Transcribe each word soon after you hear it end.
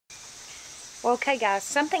Well, okay guys,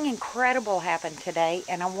 something incredible happened today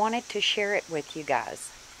and I wanted to share it with you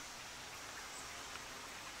guys.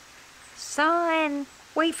 Sun!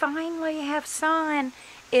 We finally have sun.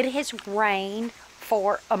 It has rained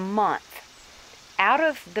for a month. Out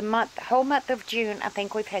of the whole month of June, I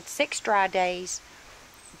think we've had 6 dry days,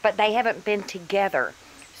 but they haven't been together.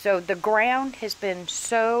 So the ground has been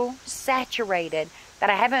so saturated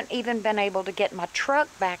that I haven't even been able to get my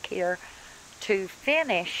truck back here to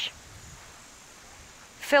finish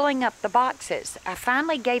filling up the boxes. I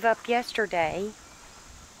finally gave up yesterday.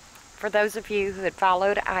 For those of you who had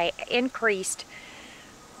followed, I increased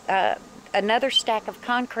another stack of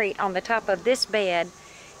concrete on the top of this bed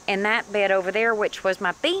and that bed over there, which was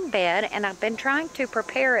my bean bed, and I've been trying to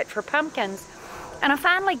prepare it for pumpkins, and I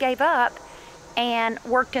finally gave up and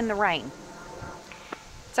worked in the rain.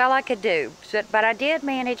 That's all I could do. But I did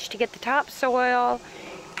manage to get the topsoil,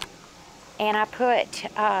 and I put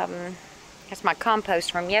that's my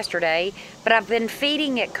compost from yesterday, but I've been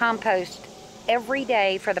feeding it compost every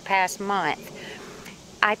day for the past month.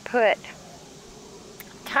 I put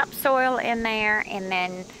topsoil in there and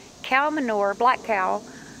then cow manure, black cow,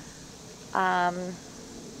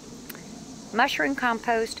 mushroom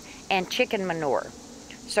compost, and chicken manure.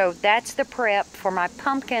 So that's the prep for my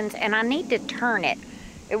pumpkins, and I need to turn it.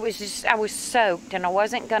 It was just, I was soaked and I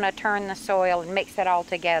wasn't gonna turn the soil and mix it all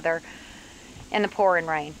together in the pouring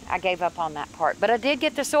rain. I gave up on that part, but I did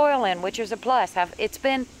get the soil in, which is a plus. It's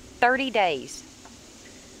been 30 days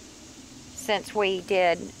since we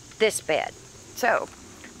did this bed. So,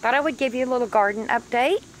 thought I would give you a little garden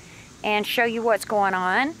update and show you what's going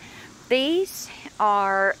on. These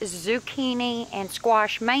are zucchini and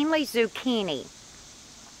squash, mainly zucchini.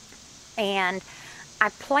 And I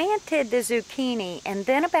planted the zucchini, and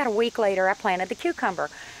then about a week later I planted the cucumber.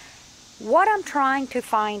 What I'm trying to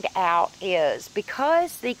find out is,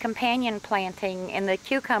 because the companion planting and the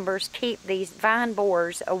cucumbers keep these vine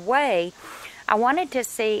borers away, I wanted to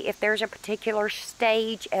see if there's a particular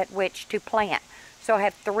stage at which to plant. So I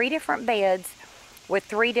have 3 different beds with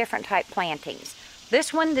 3 different type plantings.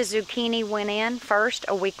 This one, the zucchini went in first.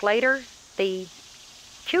 A week later, the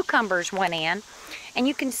cucumbers went in. And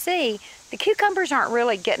you can see the cucumbers aren't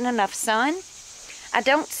really getting enough sun. I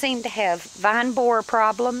don't seem to have vine borer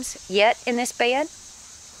problems yet in this bed.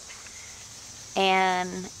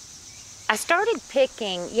 And I started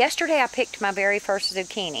picking, yesterday I picked my very first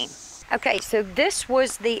zucchini. Okay, so this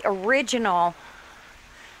was the original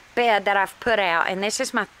bed that I've put out, and this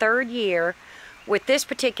is my 3rd year with this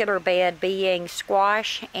particular bed being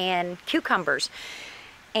squash and cucumbers.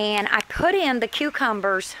 And I put in the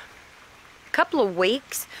cucumbers a couple of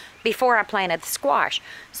weeks before I planted the squash.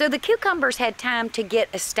 So the cucumbers had time to get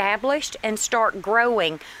established and start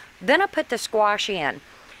growing. Then I put the squash in.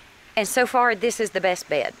 And so far, this is the best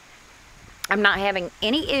bed. I'm not having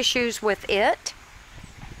any issues with it.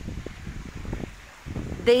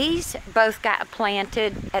 These both got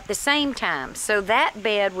planted at the same time. So that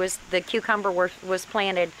bed was, the cucumber was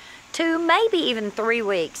planted 2, maybe even 3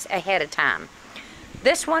 weeks ahead of time.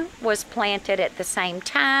 This one was planted at the same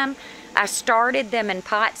time. I started them in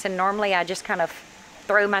pots, and normally I just kind of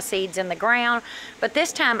throw my seeds in the ground. But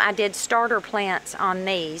this time I did starter plants on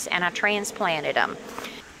these, and I transplanted them.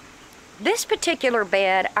 This particular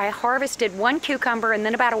bed, I harvested 1 cucumber, and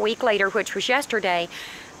then about a week later, which was yesterday,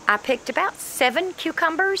 I picked about 7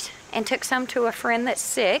 cucumbers and took some to a friend that's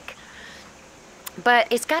sick.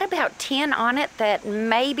 But it's got about 10 on it that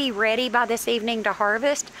may be ready by this evening to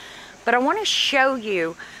harvest. But I want to show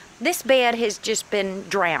you, this bed has just been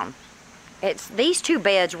drowned. These 2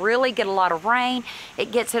 beds really get a lot of rain.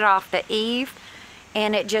 It gets it off the eave,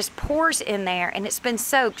 and it just pours in there, and it's been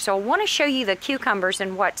soaked. So I want to show you the cucumbers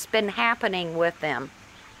and what's been happening with them.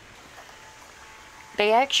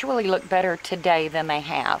 They actually look better today than they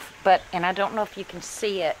have, and I don't know if you can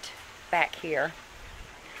see it back here.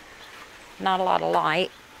 Not a lot of light,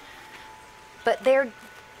 but they're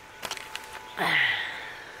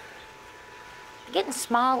getting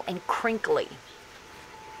small and crinkly.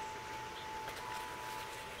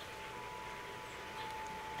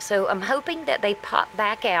 So I'm hoping that they pop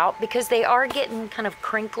back out, because they are getting kind of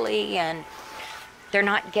crinkly and they're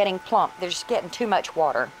not getting plump. They're just getting too much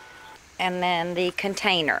water. And then the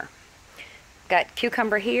container. Got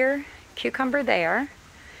cucumber here, cucumber there,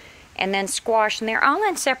 and then squash. And they're all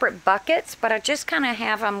in separate buckets, but I just kind of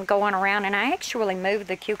have them going around, and I actually move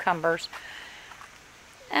the cucumbers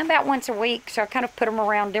about once a week. So I kind of put them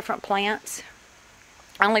around different plants.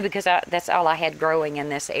 Only because that's all I had growing in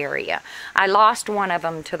this area. I lost one of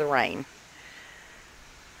them to the rain.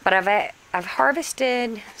 But I've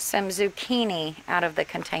harvested some zucchini out of the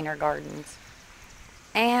container gardens.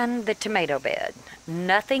 And the tomato bed.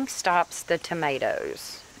 Nothing stops the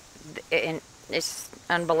tomatoes. It's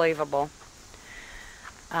unbelievable.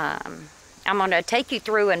 I'm going to take you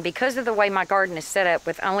through, and because of the way my garden is set up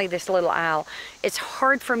with only this little aisle, it's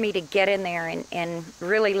hard for me to get in there and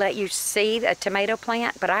really let you see a tomato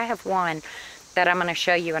plant, but I have one that I'm going to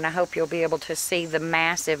show you, and I hope you'll be able to see the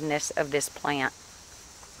massiveness of this plant.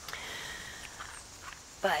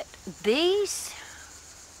 But these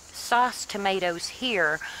sauce tomatoes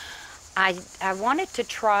here, I wanted to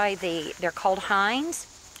try they're called Heinz.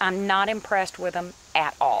 I'm not impressed with them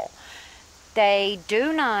at all. They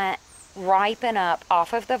do not ripen up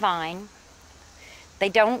off of the vine. They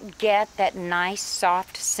don't get that nice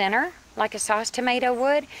soft center like a sauce tomato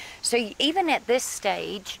would. So even at this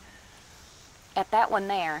stage, at that one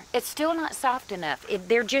there, it's still not soft enough.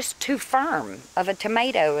 They're just too firm of a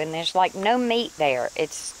tomato, and there's like no meat there.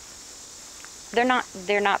 They're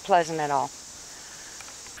not pleasant at all.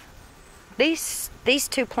 These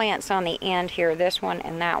two plants on the end here, this one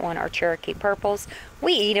and that one, are Cherokee purples.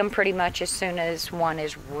 We eat them pretty much as soon as one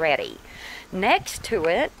is ready. Next to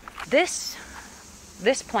it, this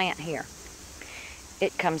plant here,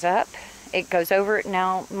 it comes up, it goes over it.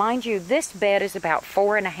 Now, mind you, this bed is about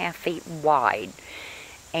 4.5 feet wide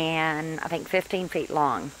and I think 15 feet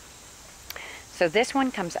long. So this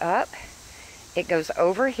one comes up, it goes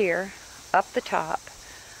over here, up the top,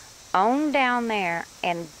 on down there,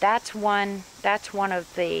 and that's one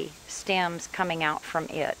of the stems coming out from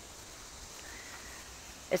it.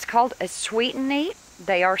 It's called a sweet and neat.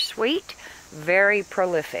 They are sweet, very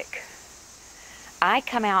prolific. I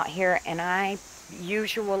come out here and I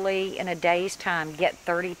usually in a day's time get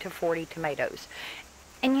 30 to 40 tomatoes.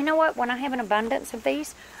 And you know what? When I have an abundance of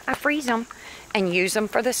these, I freeze them and use them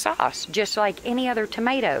for the sauce, just like any other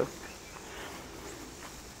tomato.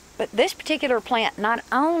 But this particular plant, not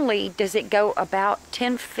only does it go about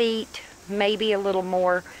 10 feet, maybe a little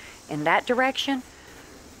more in that direction,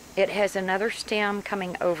 it has another stem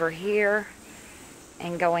coming over here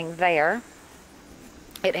and going there.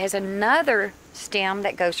 It has another stem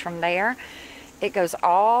that goes from there. It goes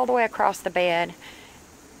all the way across the bed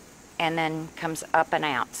and then comes up and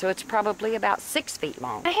out. So it's probably about 6 feet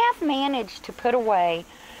long. I have managed to put away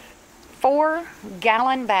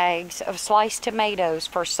 4-gallon bags of sliced tomatoes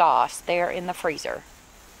for sauce there in the freezer.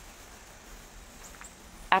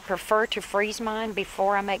 I prefer to freeze mine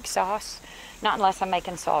before I make sauce, not unless I'm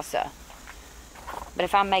making salsa. But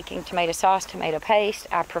if I'm making tomato sauce, tomato paste,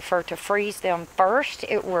 I prefer to freeze them first.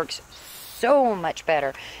 It works so much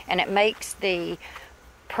better, and it makes the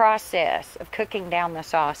process of cooking down the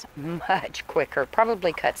sauce much quicker.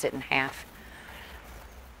 Probably cuts it in half.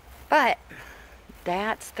 But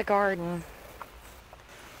that's the garden.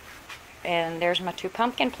 And there's my 2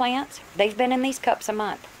 pumpkin plants. They've been in these cups a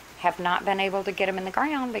month. Have not been able to get them in the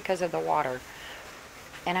ground because of the water.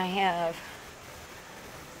 And I have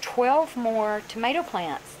 12 more tomato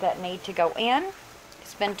plants that need to go in.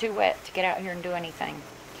 It's been too wet to get out here and do anything.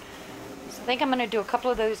 So I think I'm going to do a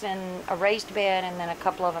couple of those in a raised bed and then a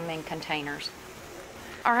couple of them in containers.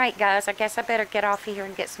 Alright guys, I guess I better get off here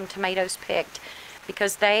and get some tomatoes picked,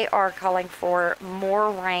 because they are calling for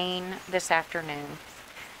more rain this afternoon.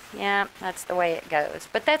 Yeah, that's the way it goes.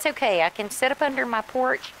 But that's okay. I can sit up under my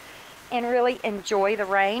porch and really enjoy the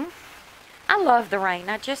rain. I love the rain.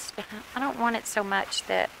 I don't want it so much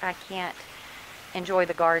that I can't enjoy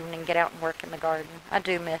the garden and get out and work in the garden. I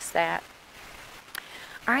do miss that.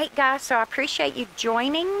 Alright guys, so I appreciate you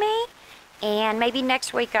joining me. And maybe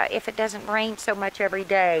next week, if it doesn't rain so much every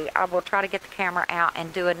day, I will try to get the camera out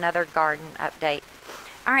and do another garden update.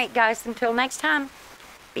 All right, guys, until next time,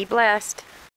 be blessed.